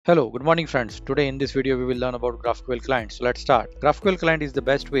Hello, good morning friends. Today in this video we will learn about GraphQL Client. So let's start. GraphQL Client is the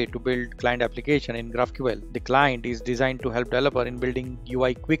best way to build client application in GraphQL. The client is designed to help developer in building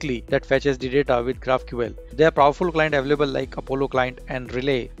UI quickly that fetches the data with GraphQL. There are powerful client available like Apollo Client and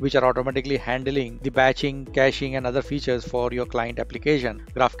Relay, which are automatically handling the batching, caching and other features for your client application.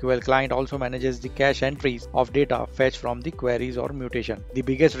 GraphQL Client also manages the cache entries of data fetched from the queries or mutation. The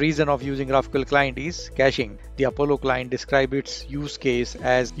biggest reason of using GraphQL Client is caching. The Apollo Client describes its use case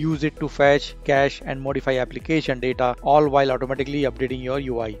as use it to fetch, cache and modify application data all while automatically updating your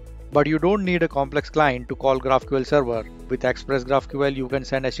UI. But you don't need a complex client to call GraphQL server. With Express GraphQL, you can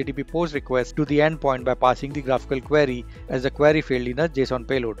send HTTP post requests to the endpoint by passing the GraphQL query as a query field in a JSON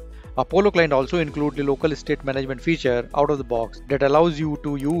payload. Apollo Client also includes the local state management feature out of the box that allows you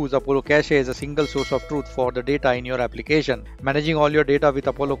to use Apollo Cache as a single source of truth for the data in your application. Managing all your data with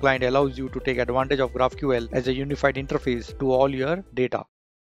Apollo Client allows you to take advantage of GraphQL as a unified interface to all your data.